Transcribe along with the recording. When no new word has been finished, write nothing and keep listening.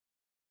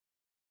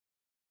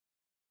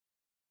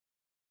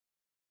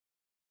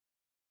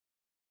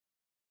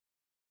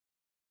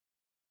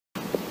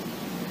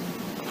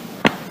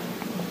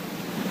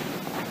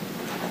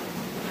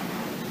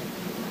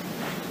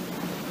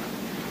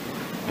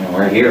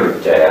here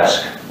to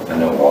ask the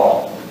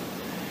Nagual,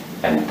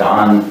 and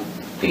Don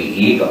the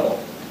Eagle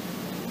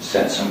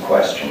sent some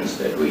questions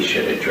that we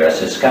should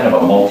address. It's kind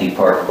of a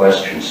multi-part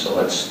question, so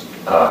let's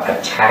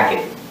attack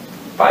it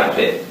by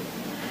bit.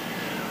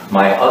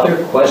 My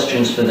other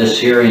questions for this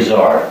series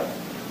are,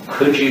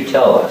 could you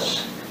tell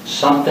us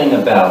something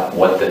about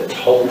what the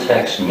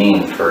Toltecs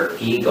mean for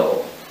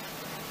eagle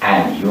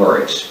and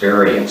your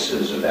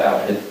experiences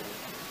about it?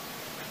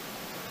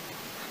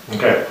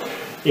 Okay.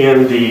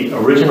 In the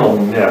original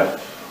myth,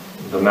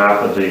 the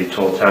map of the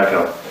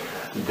Tolteca,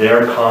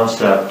 their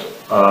concept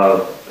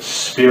of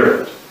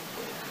spirit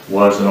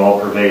was an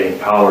all-pervading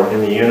power in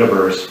the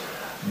universe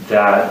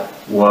that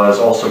was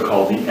also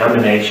called the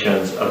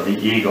emanations of the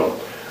eagle.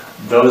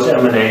 Those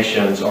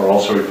emanations are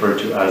also referred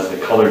to as the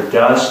colored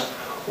dust,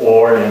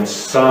 or in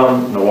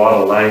some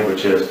Nahuatl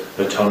languages,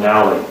 the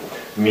tonality,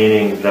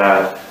 meaning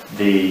that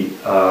the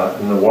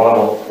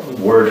Nahuatl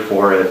word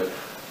for it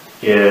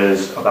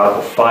is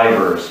about the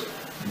fibers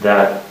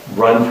that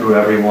run through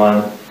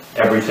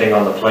everything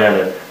on the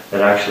planet,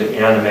 that actually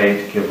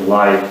animate, give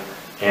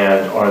life,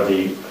 and are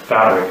the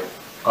fabric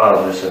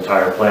of this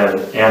entire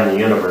planet and the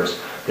universe.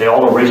 They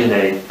all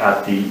originate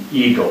at the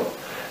eagle.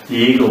 The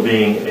eagle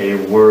being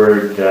a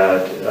word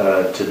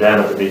that to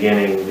them at the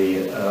beginning,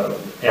 the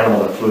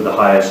animal that flew the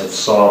highest, that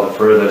saw the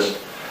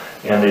furthest,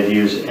 and they'd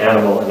use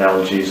animal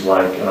analogies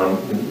like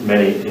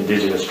many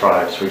indigenous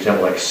tribes. For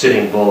example, like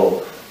Sitting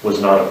Bull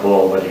was not a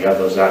bull, but he had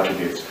those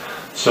attributes.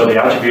 So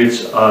the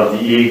attributes of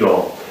the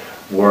eagle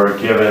were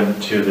given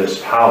to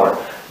this power.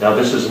 Now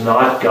this is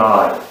not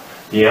God.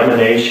 The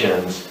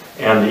emanations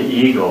and the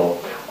eagle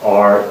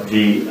are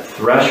the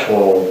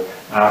threshold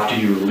after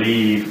you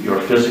leave your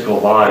physical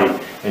body,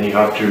 and you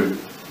have to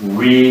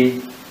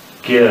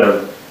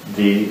re-give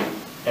the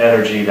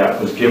energy that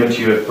was given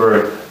to you at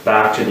birth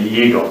back to the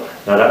eagle.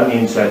 Now that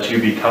means that you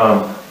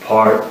become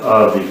part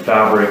of the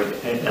fabric,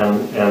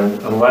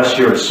 and unless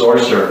you're a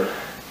sorcerer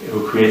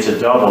who creates a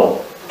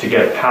double to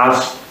get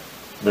past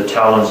the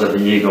talons of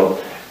the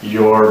eagle,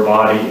 your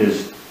body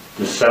is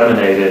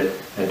disseminated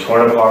and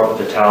torn apart with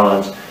the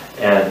talons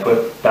and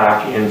put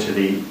back into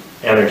the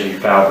energy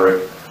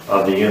fabric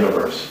of the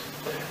universe.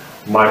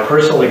 My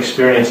personal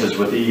experiences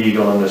with the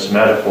eagle in this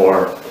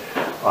metaphor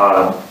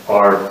are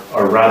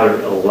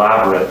rather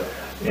elaborate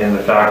in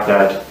the fact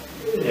that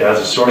as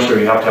a sorcerer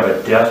you have to have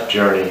a death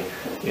journey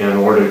in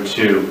order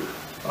to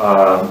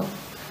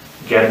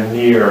get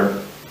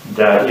near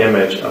that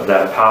image of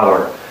that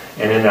power.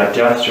 And in that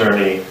death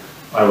journey,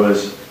 I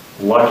was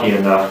lucky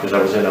enough, because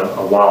I was in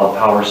a wild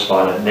power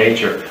spot in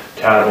nature,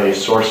 to have a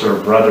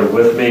sorcerer brother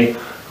with me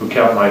who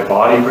kept my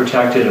body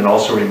protected and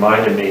also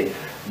reminded me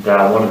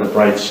that one of the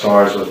bright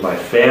stars was my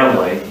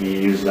family.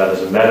 He used that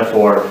as a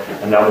metaphor,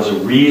 and that was a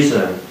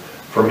reason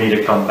for me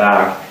to come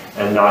back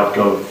and not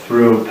go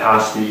through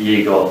past the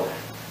eagle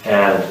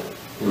and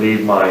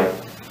leave my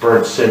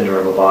burnt cinder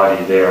of a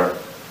body there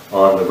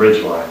on the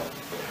ridgeline.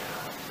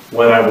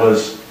 When I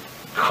was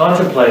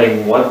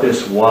contemplating what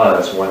this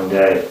was one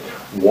day,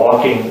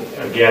 walking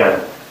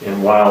again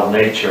in wild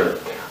nature,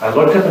 I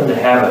looked up in the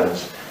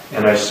heavens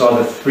and I saw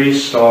the 3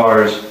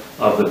 stars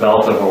of the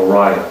belt of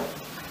Orion.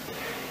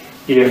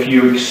 If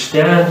you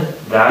extend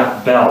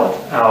that belt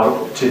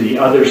out to the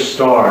other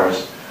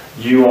stars,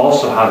 you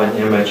also have an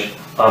image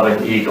of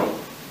an eagle.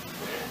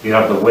 You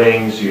have the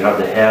wings, you have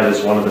the head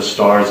as one of the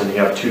stars, and you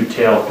have 2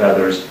 tail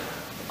feathers,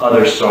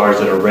 other stars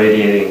that are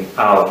radiating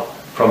out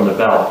from the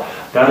belt.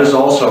 That is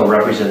also a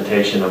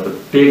representation of the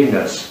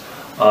bigness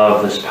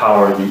of this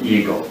power of the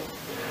eagle.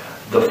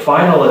 The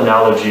final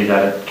analogy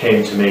that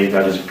came to me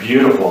that is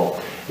beautiful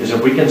is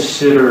if we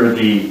consider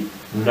the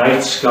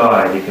night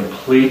sky, the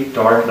complete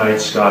dark night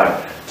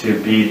sky,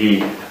 to be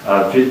the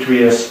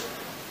vitreous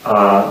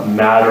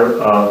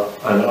matter of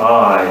an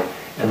eye,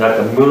 and that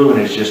the moon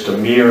is just a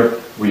mere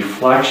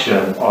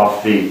reflection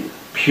off the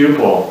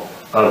pupil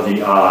of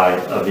the eye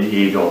of the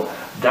eagle.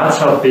 That's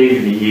how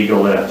big the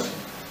eagle is.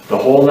 The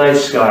whole night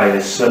sky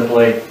is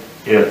simply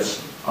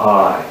its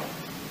eye.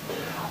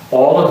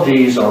 All of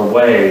these are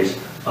ways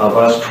of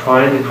us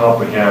trying to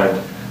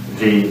comprehend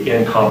the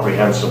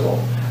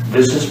incomprehensible.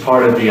 This is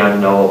part of the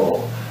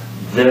unknowable.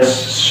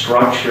 This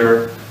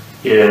structure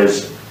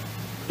is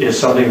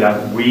something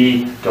that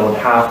we don't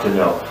have to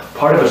know.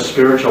 Part of a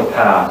spiritual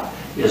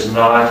path is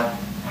not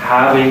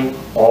having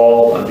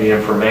all of the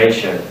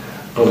information,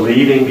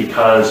 believing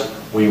because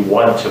we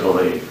want to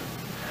believe.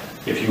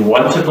 If you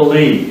want to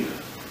believe,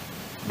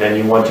 then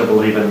you want to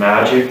believe in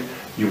magic,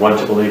 you want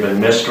to believe in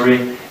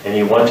mystery, and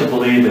you want to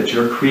believe that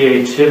your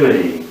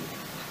creativity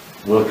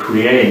will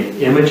create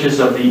images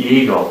of the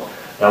eagle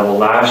that will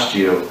last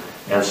you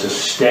and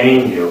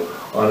sustain you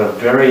on a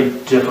very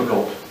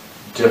difficult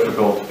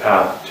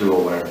path to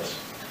awareness.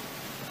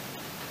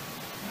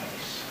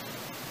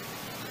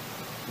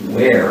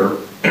 Where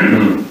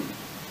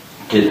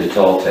did the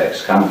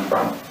Toltecs come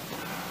from?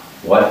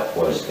 What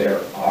was their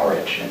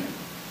origin?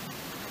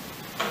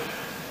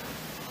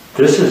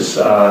 This is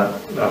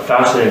a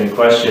fascinating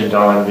question,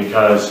 Don,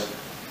 because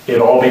it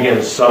all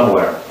begins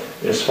somewhere.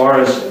 as far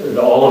as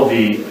all of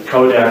the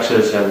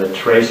codexes and the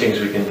tracings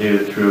we can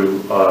do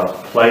through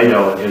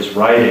Plato and his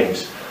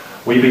writings,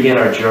 we begin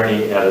our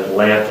journey at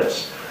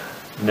Atlantis.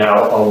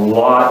 Now, a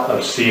lot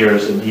of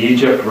seers in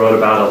Egypt wrote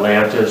about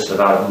Atlantis,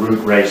 about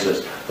root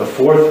races. The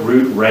fourth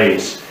root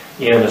race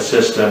in the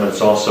system,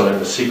 it's also in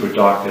the Secret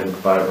Doctrine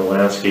by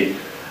Berlansky,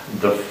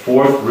 the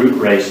fourth root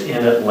race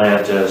in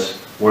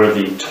Atlantis were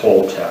the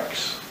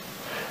Toltecs.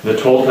 The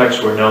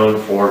Toltecs were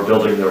known for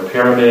building their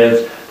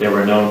pyramids, they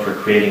were known for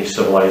creating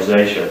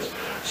civilizations.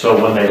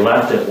 So when they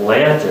left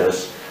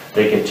Atlantis,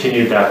 they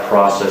continued that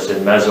process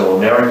in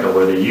Mesoamerica,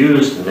 where they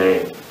used the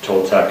name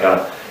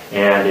Tolteca,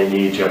 and in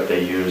Egypt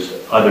they used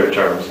other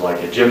terms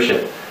like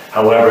Egyptian.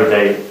 However,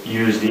 they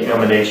used the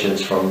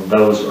emanations from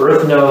those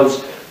earth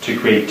nodes to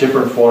create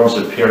different forms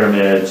of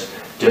pyramids,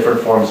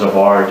 different forms of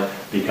art,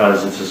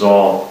 because this is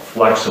all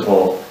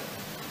flexible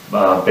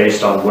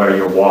based on where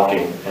you're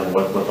walking and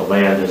what the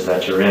land is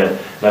that you're in.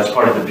 That's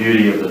part of the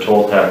beauty of the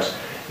Toltecs,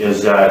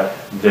 is that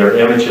their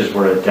images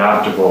were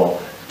adaptable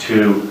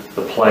to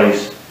the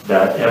place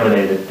that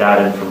emanated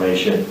that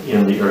information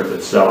in the earth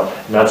itself.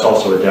 And that's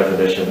also a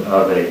definition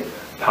of a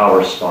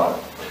power spot.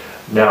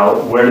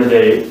 Now, where did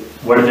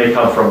they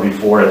come from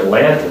before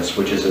Atlantis,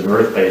 which is an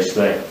earth-based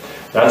thing?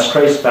 That's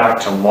traced back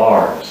to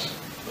Mars.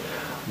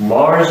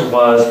 Mars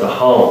was the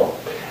home.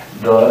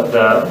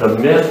 The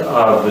myth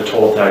of the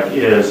Toltec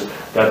is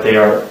that they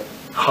are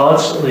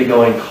constantly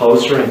going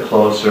closer and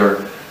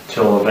closer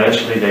till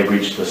eventually they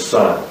reach the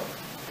sun.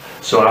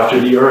 So after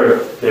the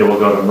Earth, they will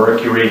go to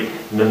Mercury,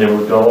 and then they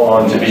will go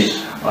on to be,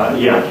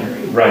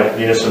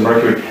 Venus and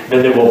Mercury.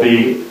 Then they will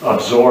be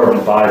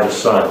absorbed by the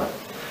sun.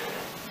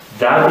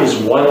 That is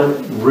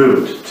one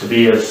route to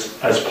be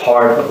as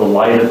part of the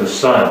light of the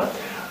sun.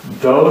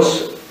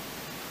 Those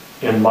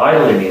in my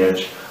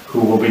lineage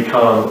who will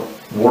become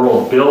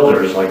world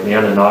builders like the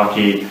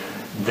Anunnaki,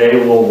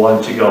 they will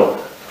want to go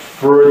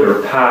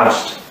further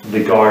past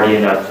the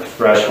guardian at the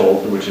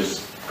threshold, which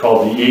is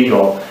called the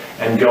eagle,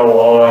 and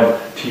go on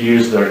to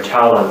use their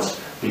talents,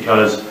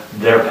 because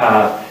their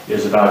path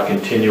is about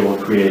continual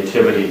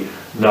creativity,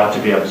 not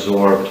to be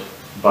absorbed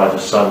by the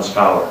sun's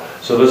power.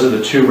 So those are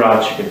the two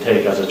routes you can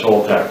take as a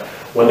Toltec.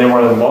 When they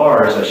were on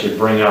Mars, I should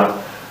bring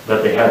up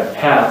that they had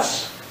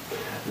pets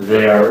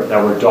there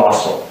that were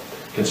docile.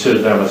 Consider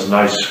them as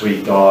nice,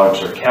 sweet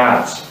dogs or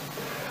cats.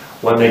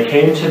 When they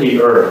came to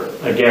the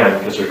Earth, again,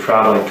 because they're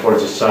traveling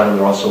towards the sun and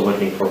they're also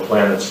looking for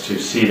planets to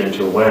seed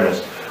into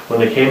awareness, when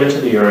they came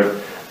into the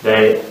Earth,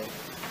 they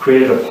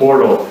created a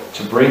portal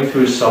to bring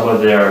through some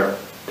of their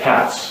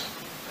pets.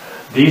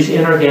 These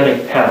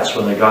inorganic pets,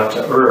 when they got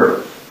to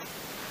Earth,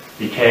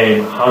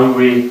 became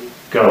hungry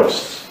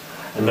ghosts.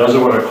 And those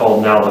are what are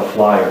called now the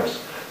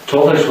flyers. The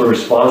Toltecs were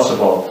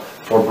responsible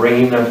for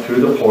bringing them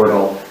through the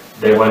portal.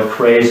 They went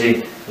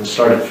crazy and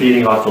started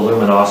feeding off the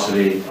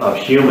luminosity of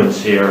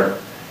humans here,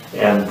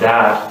 and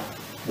that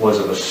was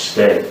a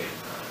mistake.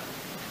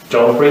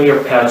 Don't bring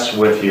your pets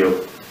with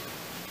you.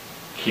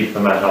 Keep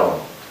them at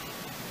home.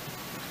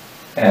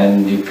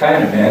 And you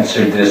kind of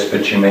answered this,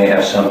 but you may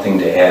have something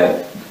to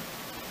add.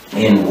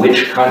 In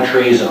which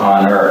countries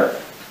on Earth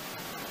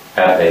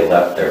have they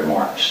left their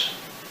marks,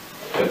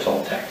 the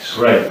Toltecs?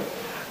 Right.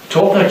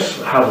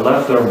 Toltecs have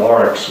left their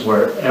marks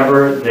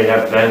wherever they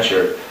have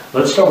ventured.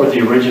 Let's start with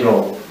the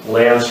original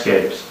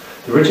landscapes.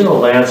 The original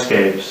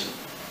landscapes,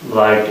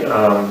 like,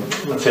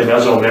 let's say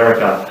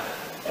Mesoamerica,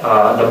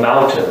 the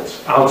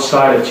mountains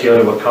outside of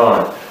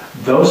Teotihuacan,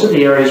 those are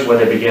the areas where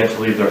they began to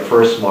leave their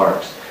first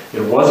marks.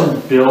 It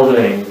wasn't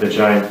building the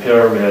giant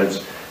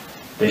pyramids.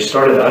 They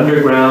started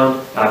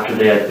underground after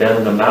they had been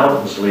in the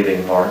mountains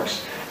leaving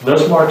marks. And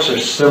those marks are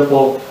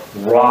simple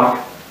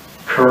rock,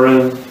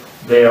 current.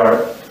 They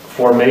are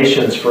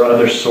formations for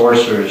other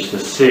sorcerers to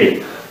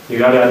see. You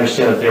got to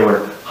understand that they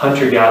were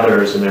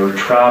hunter-gatherers and they were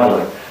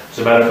traveling. As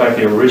a matter of fact,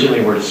 they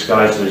originally were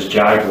disguised as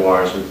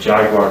jaguars with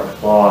jaguar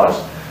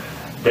claws.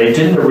 They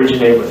didn't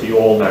originate with the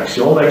Olmecs.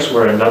 The Olmecs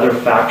were another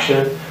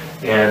faction,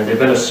 and they've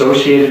been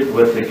associated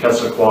with the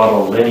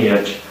Quetzalcoatl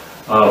lineage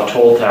of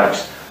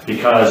Toltecs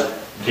because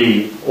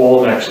the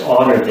Olmecs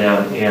honored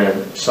them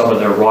in some of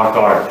their rock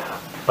art,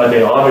 but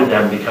they honored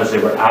them because they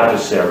were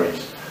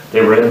adversaries.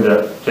 They were in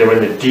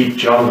the deep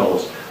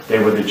jungles.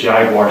 They were the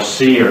jaguar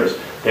seers.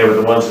 They were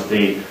the ones that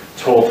the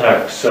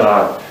Toltecs,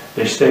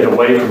 they stayed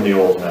away from the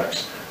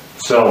Olmecs.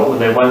 So when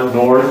they went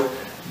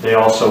north, they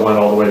also went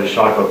all the way to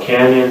Chaco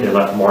Canyon. They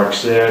left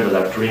marks there. They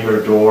left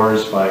dreamer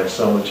doors by a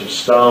sandwich of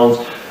stones.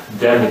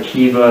 Then the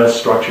Kiva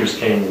structures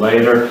came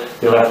later.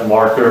 They left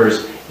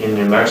markers in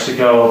New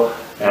Mexico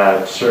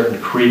at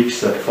certain creeks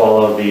that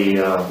follow the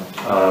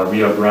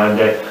Rio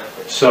Grande.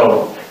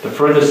 So the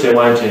furthest they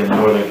went in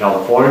Northern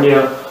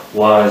California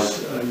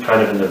was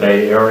kind of in the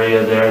Bay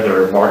Area there.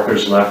 There are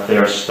markers left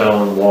there,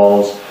 stone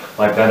walls.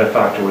 My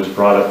benefactor was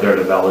brought up there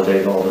to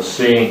validate all the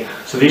seeing.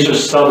 So these are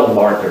subtle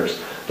markers.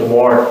 The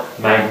more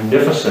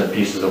magnificent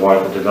pieces of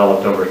art that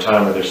developed over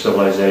time with their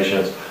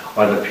civilizations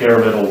are the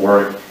pyramidal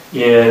work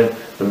in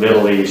the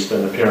Middle East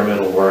and the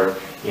pyramidal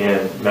work in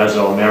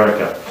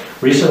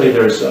Mesoamerica. Recently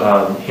there's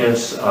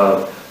hints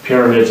of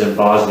pyramids in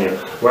Bosnia.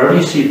 Wherever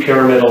you see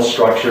pyramidal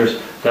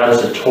structures, that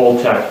is a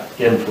Toltec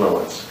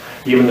influence.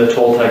 Even the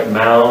Toltec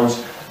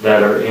mounds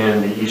that are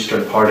in the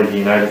eastern part of the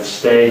United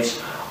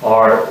States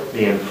are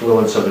the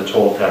influence of the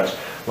Toltecs.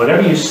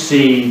 Whenever you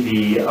see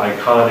the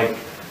iconic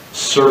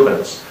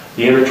serpents,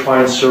 the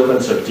intertwined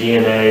serpents of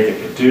DNA,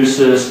 the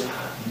caduceus,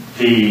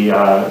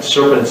 the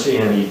serpents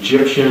in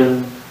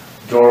Egyptian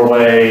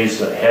doorways,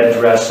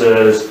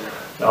 headdresses,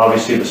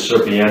 obviously the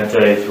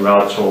serpiente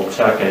throughout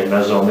Tolteca and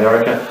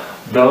Mesoamerica,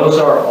 those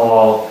are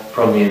all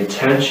from the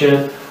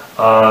intention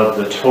of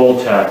the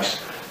Toltecs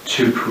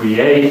to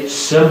create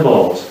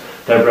symbols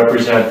that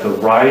represent the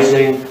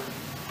rising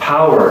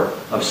power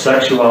of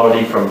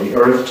sexuality from the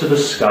earth to the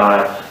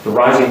sky, the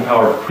rising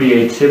power of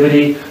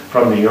creativity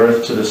from the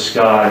earth to the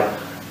sky.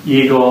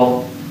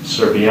 Eagle,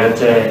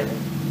 serpiente,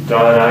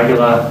 dawn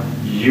águila,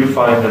 you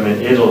find them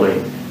in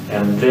Italy,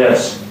 and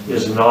this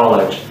is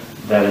knowledge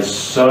that is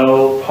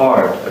so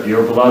part of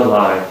your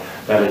bloodline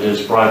that it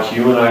has brought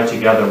you and I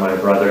together, my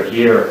brother,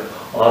 here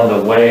on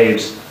the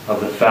waves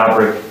of the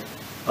fabric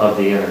of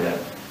the internet.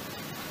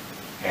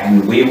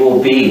 And we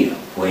will be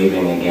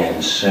waving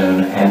again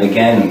soon. And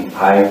again,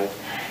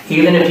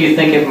 even if you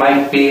think it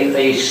might be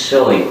a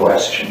silly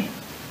question,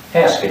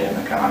 ask it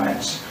in the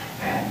comments.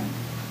 And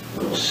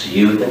we'll see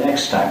you the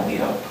next time, we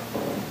hope.